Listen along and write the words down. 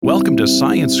Welcome to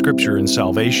Science, Scripture, and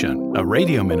Salvation, a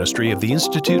radio ministry of the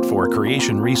Institute for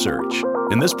Creation Research.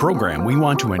 In this program, we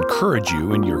want to encourage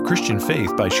you in your Christian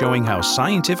faith by showing how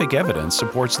scientific evidence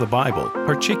supports the Bible,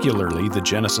 particularly the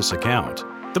Genesis account.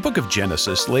 The book of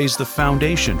Genesis lays the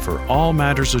foundation for all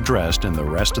matters addressed in the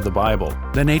rest of the Bible: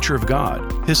 the nature of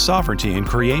God, His sovereignty in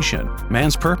creation,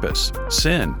 man's purpose,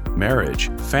 sin, marriage,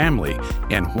 family,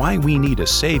 and why we need a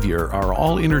Savior are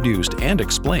all introduced and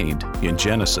explained in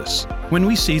Genesis. When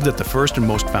we see that the first and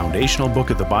most foundational book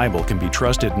of the Bible can be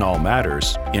trusted in all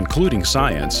matters, including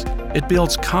science, it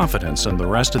builds confidence in the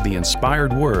rest of the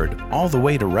inspired Word all the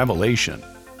way to Revelation.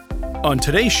 On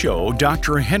today's show,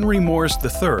 Dr. Henry Morris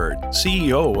III,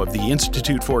 CEO of the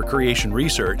Institute for Creation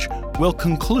Research, will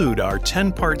conclude our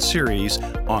 10-part series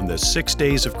on the 6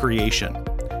 days of creation.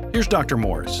 Here's Dr.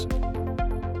 Morris.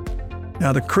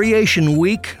 Now, the creation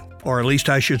week, or at least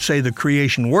I should say the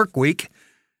creation work week,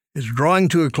 is drawing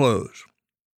to a close.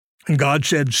 And God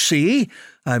said, "See,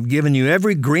 I've given you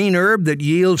every green herb that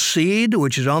yields seed,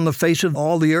 which is on the face of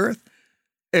all the earth,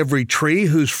 every tree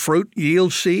whose fruit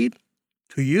yields seed.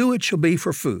 To you it shall be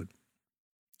for food.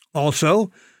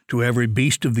 Also, to every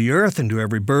beast of the earth, and to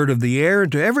every bird of the air,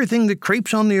 and to everything that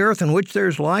creeps on the earth in which there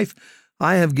is life,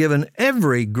 I have given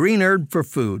every green herb for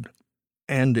food."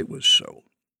 And it was so.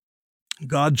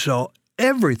 God saw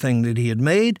everything that He had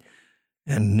made,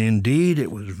 and indeed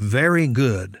it was very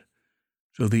good.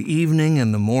 So the evening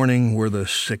and the morning were the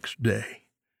sixth day.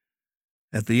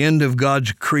 At the end of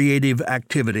God's creative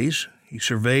activities, He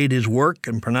surveyed His work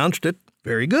and pronounced it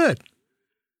very good.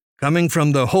 Coming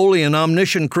from the holy and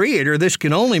omniscient Creator, this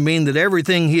can only mean that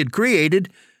everything He had created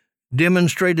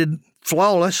demonstrated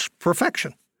flawless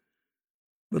perfection.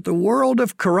 But the world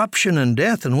of corruption and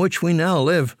death in which we now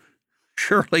live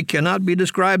surely cannot be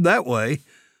described that way.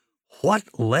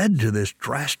 What led to this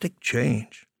drastic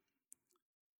change?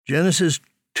 Genesis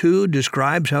 2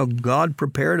 describes how God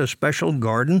prepared a special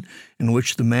garden in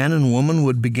which the man and woman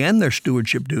would begin their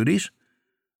stewardship duties.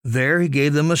 There He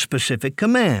gave them a specific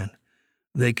command.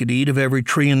 They could eat of every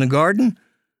tree in the garden,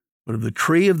 but of the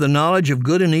tree of the knowledge of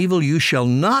good and evil you shall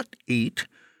not eat,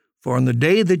 for on the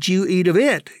day that you eat of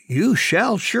it, you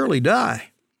shall surely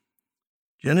die.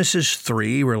 Genesis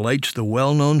 3 relates the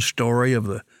well-known story of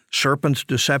the serpent's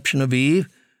deception of Eve,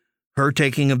 her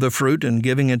taking of the fruit and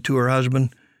giving it to her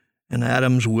husband, and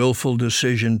Adam's willful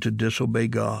decision to disobey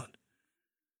God.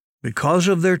 Because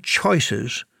of their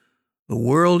choices, the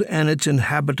world and its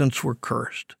inhabitants were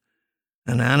cursed.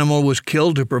 An animal was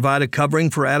killed to provide a covering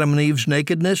for Adam and Eve's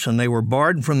nakedness, and they were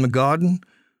barred from the garden,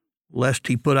 lest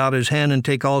He put out His hand and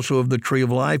take also of the tree of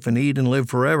life and eat and live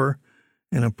forever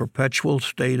in a perpetual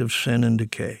state of sin and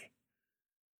decay.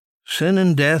 Sin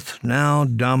and death now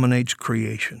dominates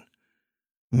creation.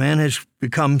 Man has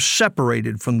become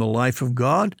separated from the life of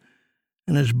God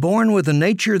and is born with a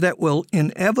nature that will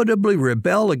inevitably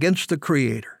rebel against the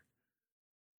Creator.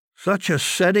 Such a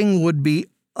setting would be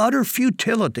utter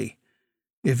futility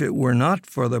if it were not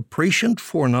for the prescient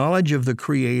foreknowledge of the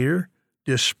Creator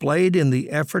displayed in the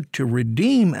effort to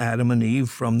redeem Adam and Eve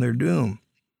from their doom.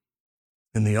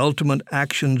 In the ultimate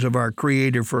actions of our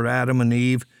Creator for Adam and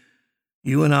Eve,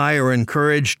 you and I are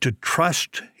encouraged to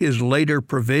trust His later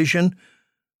provision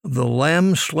of the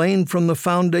Lamb slain from the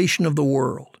foundation of the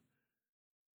world.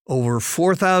 Over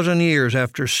 4,000 years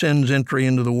after sin's entry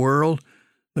into the world,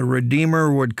 the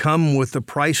Redeemer would come with the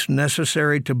price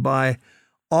necessary to buy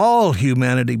all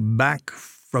humanity back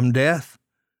from death.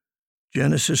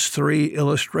 Genesis 3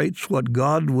 illustrates what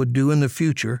God would do in the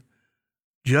future,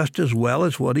 just as well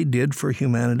as what He did for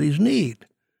humanity's need.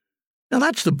 Now,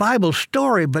 that's the Bible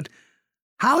story, but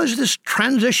how is this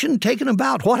transition taken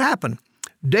about? What happened?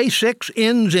 Day 6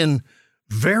 ends in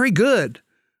very good.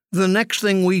 The next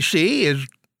thing we see is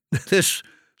this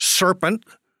serpent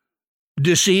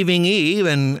deceiving Eve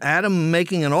and Adam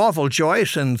making an awful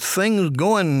choice and things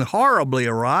going horribly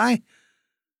awry.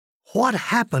 What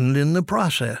happened in the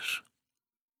process?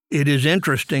 It is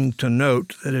interesting to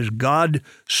note that as God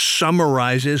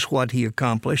summarizes what He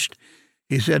accomplished,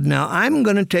 He said, "Now I'm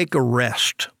going to take a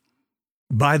rest."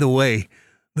 By the way,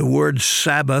 the word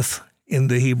Sabbath in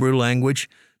the Hebrew language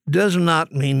does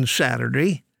not mean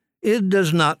Saturday. It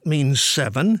does not mean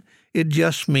 7. It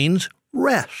just means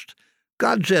rest.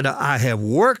 God said, "I have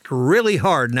worked really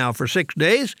hard now for 6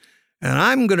 days, and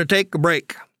I'm going to take a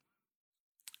break."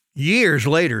 Years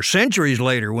later, centuries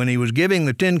later, when He was giving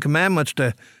the 10 Commandments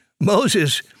to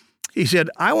Moses, He said,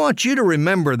 "I want you to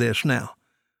remember this now.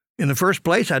 In the first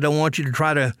place, I don't want you to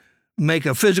try to make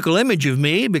a physical image of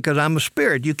me because I'm a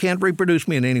spirit. You can't reproduce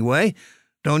me in any way.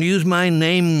 Don't use my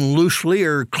name loosely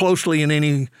or closely in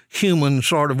any human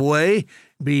sort of way.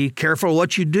 Be careful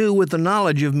what you do with the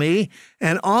knowledge of me.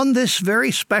 And on this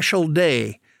very special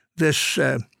day, this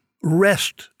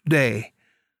rest day,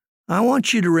 I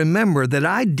want you to remember that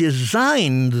I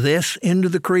designed this into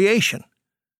the creation.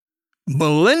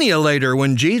 Millennia later,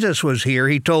 when Jesus was here,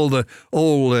 he told the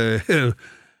old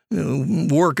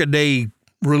workaday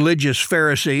religious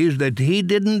Pharisees that he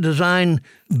didn't design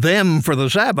them for the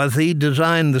Sabbath. He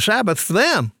designed the Sabbath for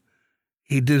them.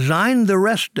 He designed the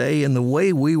rest day in the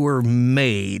way we were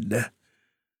made.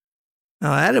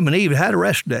 Now, Adam and Eve had a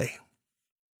rest day.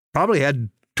 Probably had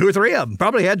 2 or 3 of them.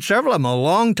 Probably had several of them, a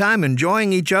long time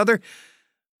enjoying each other.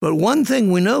 But one thing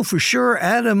we know for sure,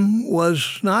 Adam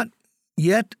was not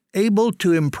yet able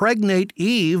to impregnate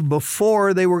Eve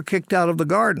before they were kicked out of the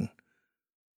garden.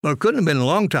 Well, it couldn't have been a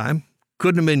long time.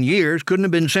 Couldn't have been years. Couldn't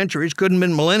have been centuries. Couldn't have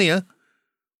been millennia.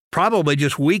 Probably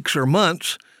just weeks or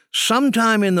months.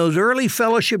 Sometime in those early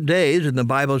fellowship days, and the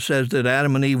Bible says that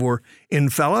Adam and Eve were in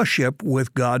fellowship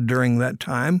with God during that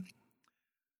time,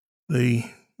 the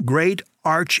great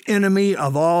archenemy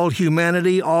of all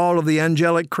humanity, all of the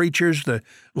angelic creatures, the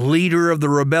leader of the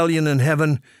rebellion in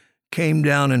heaven, came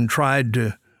down and tried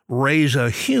to raise a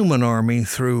human army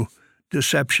through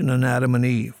deception in Adam and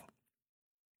Eve.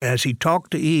 As he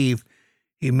talked to Eve,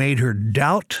 he made her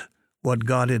doubt what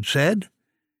God had said.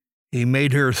 He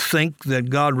made her think that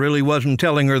God really wasn't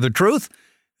telling her the truth.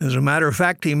 As a matter of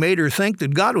fact, he made her think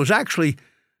that God was actually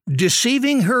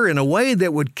deceiving her in a way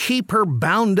that would keep her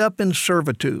bound up in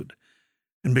servitude.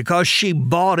 And because she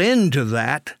bought into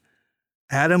that,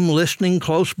 Adam, listening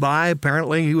close by,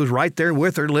 apparently he was right there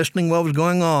with her, listening what was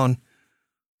going on,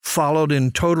 followed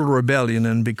in total rebellion.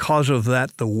 And because of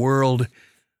that, the world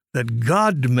that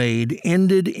God made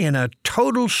ended in a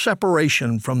total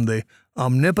separation from the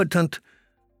omnipotent,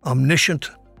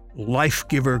 omniscient,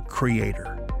 life-giver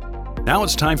Creator. Now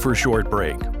it's time for a short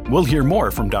break. We'll hear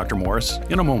more from Dr. Morris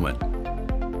in a moment.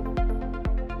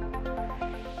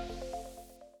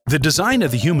 The design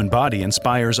of the human body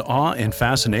inspires awe and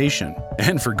fascination,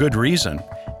 and for good reason.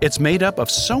 It's made up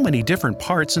of so many different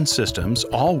parts and systems,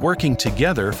 all working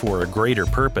together for a greater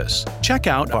purpose. Check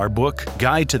out our book,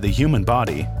 Guide to the Human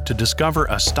Body, to discover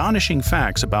astonishing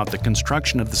facts about the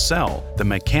construction of the cell, the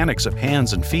mechanics of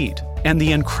hands and feet, and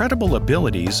the incredible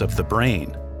abilities of the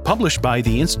brain. Published by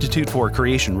the Institute for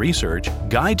Creation Research,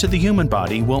 Guide to the Human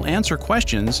Body will answer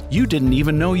questions you didn't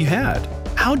even know you had.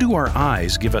 How do our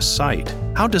eyes give us sight?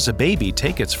 How does a baby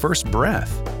take its first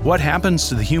breath? What happens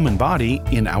to the human body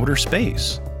in outer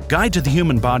space? Guide to the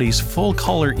Human Body's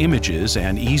full-color images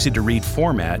and easy-to-read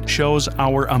format shows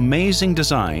our amazing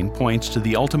design points to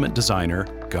the ultimate designer,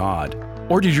 God.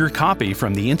 Order your copy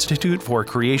from the Institute for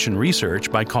Creation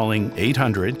Research by calling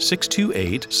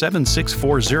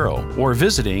 800-628-7640 or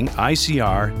visiting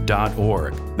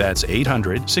icr.org. That's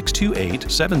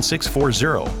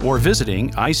 800-628-7640 or visiting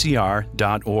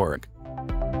icr.org.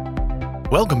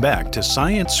 Welcome back to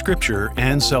Science, Scripture,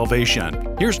 and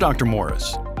Salvation. Here's Dr.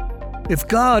 Morris. If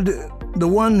God, the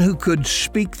one who could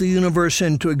speak the universe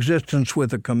into existence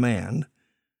with a command,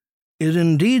 is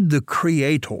indeed the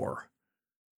Creator,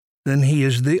 then he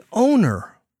is the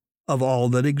owner of all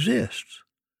that exists.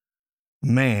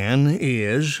 Man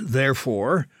is,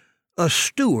 therefore, a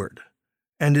steward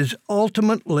and is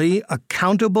ultimately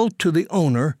accountable to the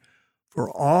owner for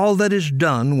all that is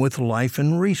done with life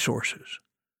and resources.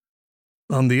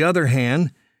 On the other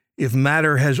hand, if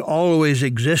matter has always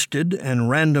existed and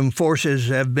random forces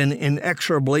have been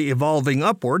inexorably evolving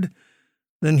upward,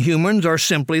 then humans are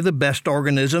simply the best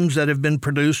organisms that have been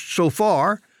produced so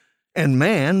far, and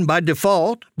man, by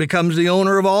default, becomes the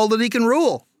owner of all that he can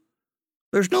rule.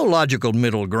 There's no logical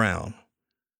middle ground.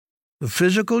 The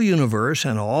physical universe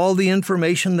and all the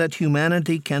information that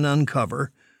humanity can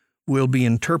uncover will be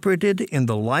interpreted in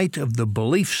the light of the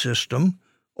belief system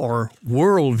or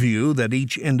worldview that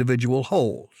each individual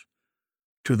holds.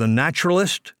 To the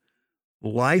naturalist,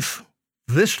 life,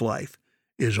 this life,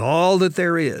 is all that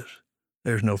there is.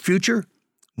 There's no future,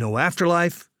 no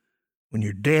afterlife. When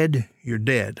you're dead, you're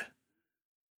dead.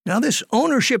 Now, this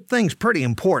ownership thing's pretty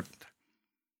important.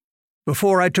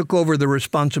 Before I took over the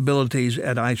responsibilities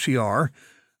at ICR,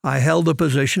 I held a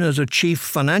position as a chief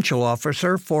financial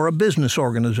officer for a business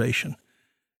organization.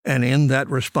 And in that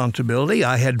responsibility,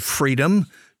 I had freedom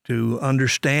to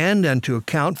understand and to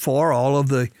account for all of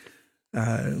the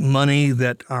money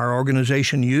that our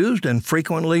organization used, and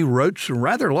frequently wrote some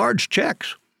rather large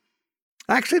checks.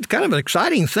 Actually, it's kind of an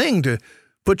exciting thing to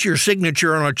put your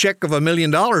signature on a check of $1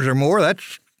 million or more.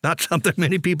 That's not something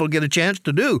many people get a chance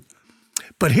to do.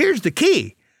 But here's the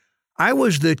key. I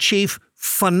was the chief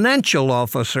financial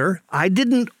officer. I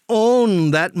didn't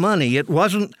own that money. It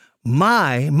wasn't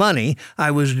my money.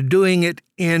 I was doing it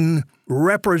in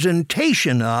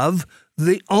representation of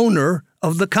the owner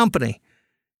of the company.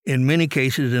 In many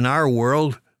cases in our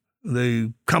world,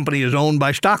 the company is owned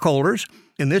by stockholders.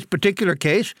 In this particular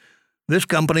case, this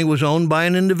company was owned by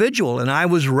an individual, and I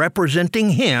was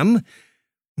representing him,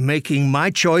 making my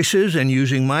choices and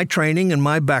using my training and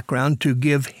my background to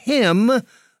give him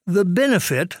the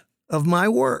benefit of my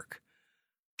work.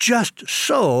 Just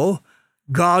so,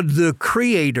 God the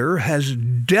Creator has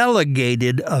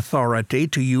delegated authority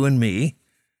to you and me.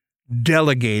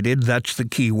 Delegated, that's the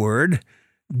key word.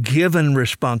 Given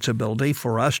responsibility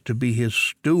for us to be His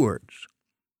stewards.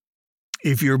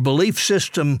 If your belief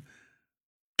system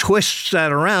twists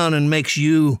that around and makes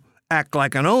you act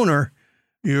like an owner,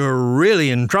 you're really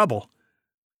in trouble.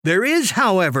 There is,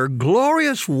 however,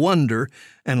 glorious wonder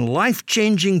and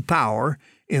life-changing power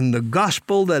in the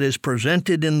gospel that is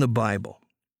presented in the Bible.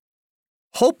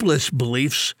 Hopeless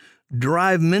beliefs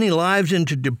drive many lives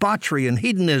into debauchery and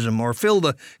hedonism, or fill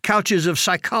the couches of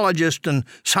psychologists and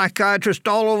psychiatrists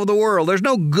all over the world. There's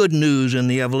no good news in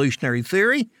the evolutionary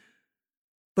theory.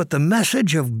 But the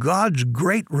message of God's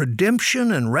great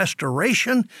redemption and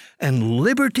restoration and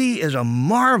liberty is a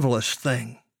marvelous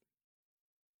thing.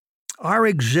 Our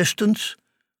existence,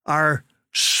 our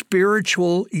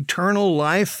spiritual, eternal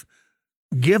life,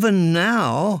 given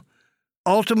now,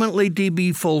 ultimately to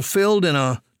be fulfilled in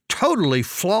a totally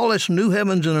flawless new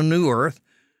heavens and a new earth,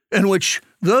 in which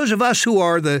those of us who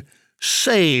are the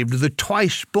saved, the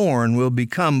twice born, will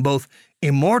become both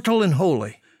immortal and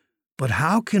holy. But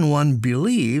how can one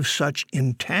believe such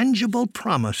intangible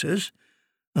promises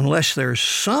unless there's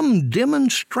some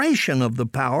demonstration of the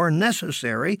power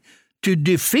necessary to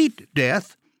defeat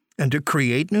death and to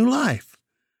create new life?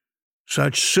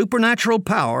 Such supernatural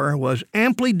power was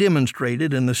amply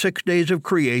demonstrated in the 6 days of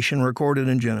creation recorded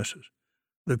in Genesis.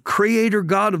 The Creator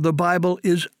God of the Bible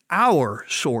is our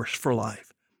source for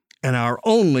life and our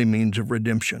only means of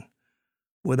redemption.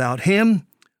 Without Him,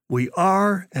 we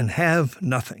are and have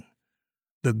nothing.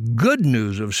 The good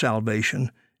news of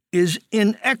salvation is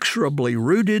inexorably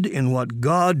rooted in what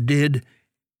God did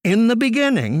in the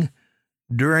beginning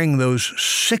during those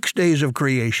 6 days of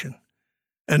creation.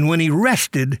 And when He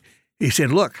rested, He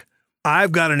said, look,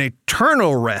 I've got an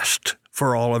eternal rest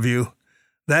for all of you.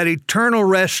 That eternal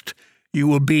rest, you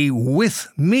will be with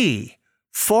me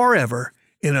forever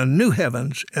in a new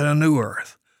heavens and a new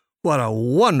earth. What a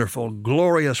wonderful,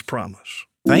 glorious promise.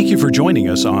 Thank you for joining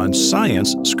us on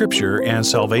Science, Scripture, and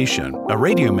Salvation, a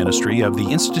radio ministry of the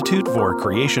Institute for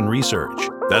Creation Research.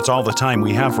 That's all the time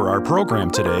we have for our program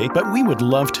today, but we would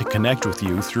love to connect with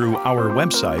you through our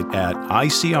website at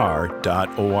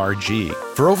icr.org.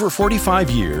 For over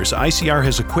 45 years, ICR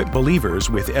has equipped believers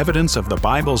with evidence of the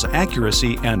Bible's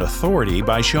accuracy and authority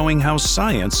by showing how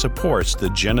science supports the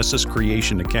Genesis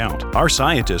creation account. Our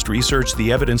scientists research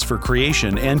the evidence for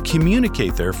creation and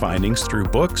communicate their findings through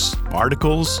books,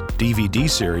 articles, DVD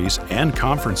series, and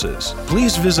conferences.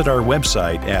 Please visit our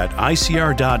website at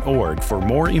icr.org for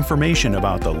more information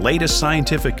about the latest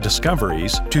scientific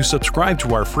discoveries, to subscribe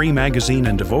to our free magazine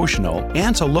and devotional,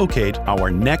 and to locate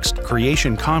our next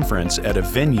creation conference at a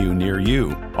venue near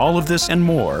you. All of this and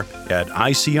more at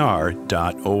icr.org.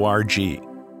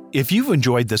 If you've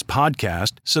enjoyed this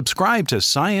podcast, subscribe to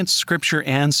Science, Scripture,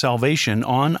 and Salvation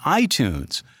on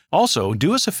iTunes. Also,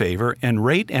 do us a favor and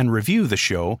rate and review the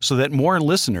show so that more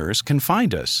listeners can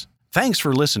find us. Thanks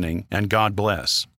for listening, and God bless.